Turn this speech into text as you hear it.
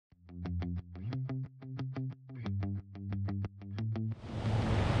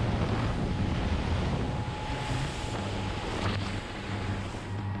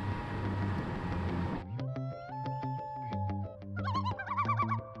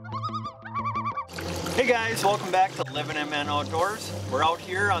Hey guys, welcome back to Livin MN Outdoors. We're out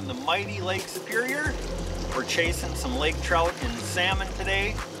here on the mighty Lake Superior. We're chasing some lake trout and salmon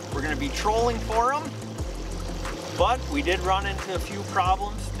today. We're going to be trolling for them, but we did run into a few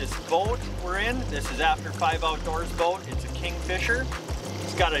problems. This boat we're in, this is After 5 Outdoors boat. It's a Kingfisher.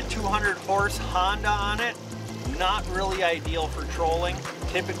 It's got a 200 horse Honda on it. Not really ideal for trolling.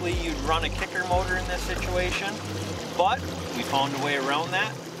 Typically you'd run a kicker motor in this situation, but we found a way around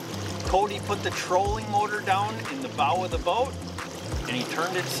that. Cody put the trolling motor down in the bow of the boat and he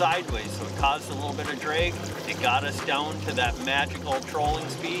turned it sideways, so it caused a little bit of drag. It got us down to that magical trolling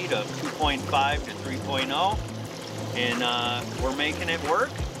speed of 2.5 to 3.0, and we're making it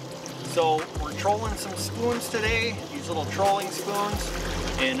work. So we're trolling some spoons today, these little trolling spoons,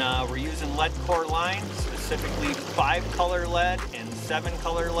 and we're using lead core line, specifically 5 color lead and 7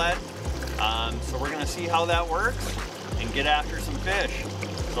 color lead. So we're gonna see how that works and get after some fish.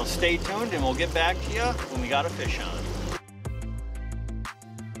 So stay tuned and we'll get back to you when we got a fish on.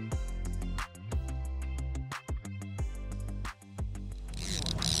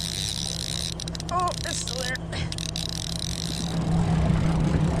 Oh, it's still there.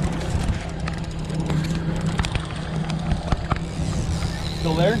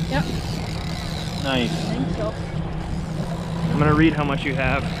 Still there? Yep. Nice. I think so. I'm gonna read how much you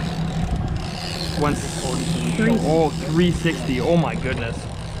have. 140. Oh, 360. Oh my goodness.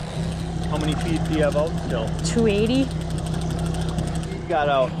 How many feet do you have out still? 280. You got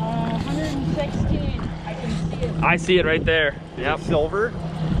out. 116. I can see it. I see it right there. Yep. Silver.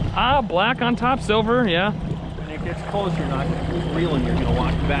 Ah, black on top, silver, yeah. When it gets close, you're not going to keep reeling. You're going to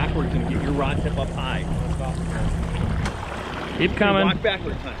walk backwards and get your rod tip up high. Keep coming. Walk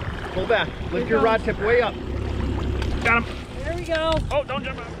backwards, huh? Pull back. Lift your rod tip way up. Got him. There we go. Oh, don't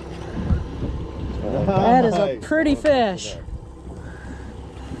jump out. That is a pretty fish.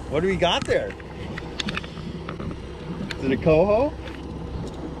 What do we got there? Is it a coho?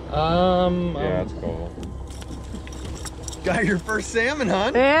 Yeah, it's coho. Got your first salmon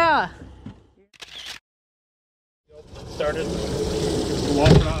hunt? Yeah. Started.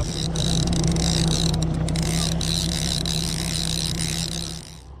 Walk it off.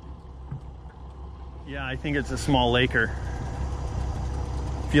 Yeah, I think it's a small laker.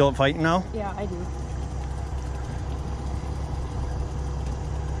 Feel it fighting now? Yeah, I do.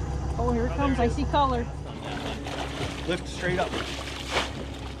 Oh, here it comes. I see color. Lift straight up.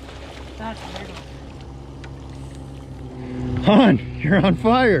 That's weird. Hon, you're on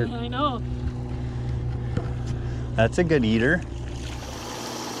fire. I know. That's a good eater.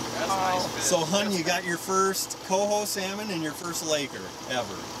 That's nice fish. So, Hun, you got your first coho salmon and your first laker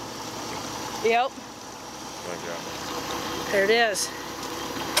ever. Yep. There it is.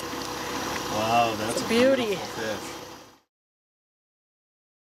 Wow, that's a beauty. Beautiful fish.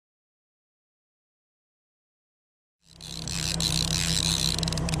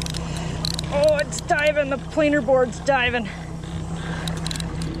 Oh, it's diving. The planer board's diving.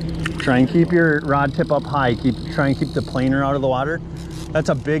 Try and keep your rod tip up high. Try and keep the planer out of the water. That's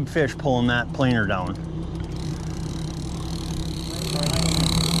a big fish pulling that planer down.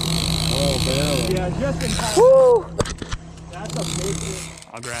 Oh, barely. Yeah, just in time. Woo! That's a big fish.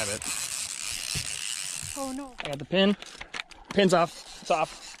 I'll grab it. Oh no. I got the pin. Pin's off. It's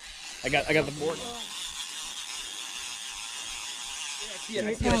off. I got the board. Yeah,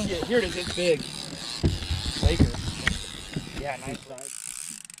 I see it. Here it is. It's big. Laker. Yeah, nice size.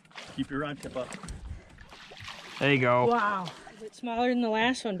 Keep your rod tip up. There you go. Wow. A bit smaller than the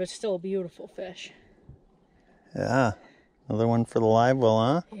last one, but still a beautiful fish. Yeah. Another one for the live well,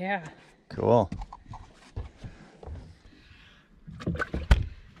 huh? Yeah. Cool.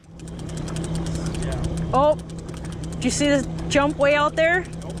 Oh, did you see the jump way out there?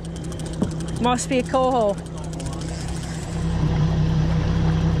 Nope. Must be a coho.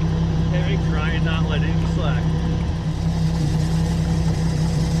 Hey, try and not let any slack.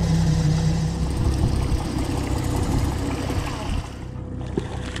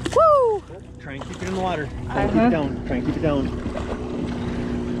 Woo! Try and keep it in the water. Try and keep it down. Try and keep it down.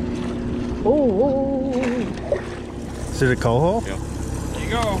 Oh. Is it a coho? Yep. There you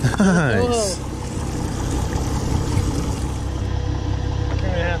go. Nice. You're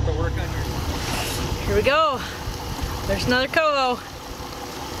gonna have to work on your. Here we go. There's another coho.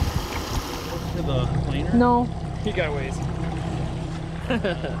 To the planer? No. He got ways.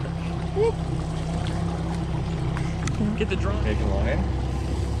 Get the drone. Take a line.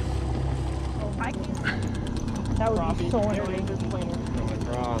 Oh, I can't. That would be so annoying.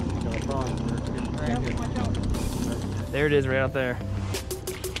 There it is, right out there.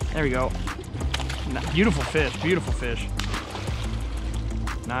 There we go. Beautiful fish, beautiful fish.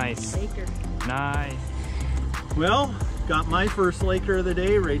 Nice. Baker. Nice. Well, got my first laker of the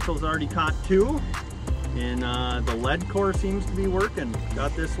day. Rachel's already caught 2. And the lead core seems to be working.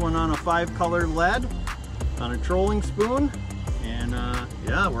 Got this one on a 5-color lead on a trolling spoon. And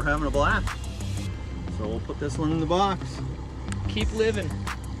yeah, we're having a blast. So we'll put this one in the box. Keep living.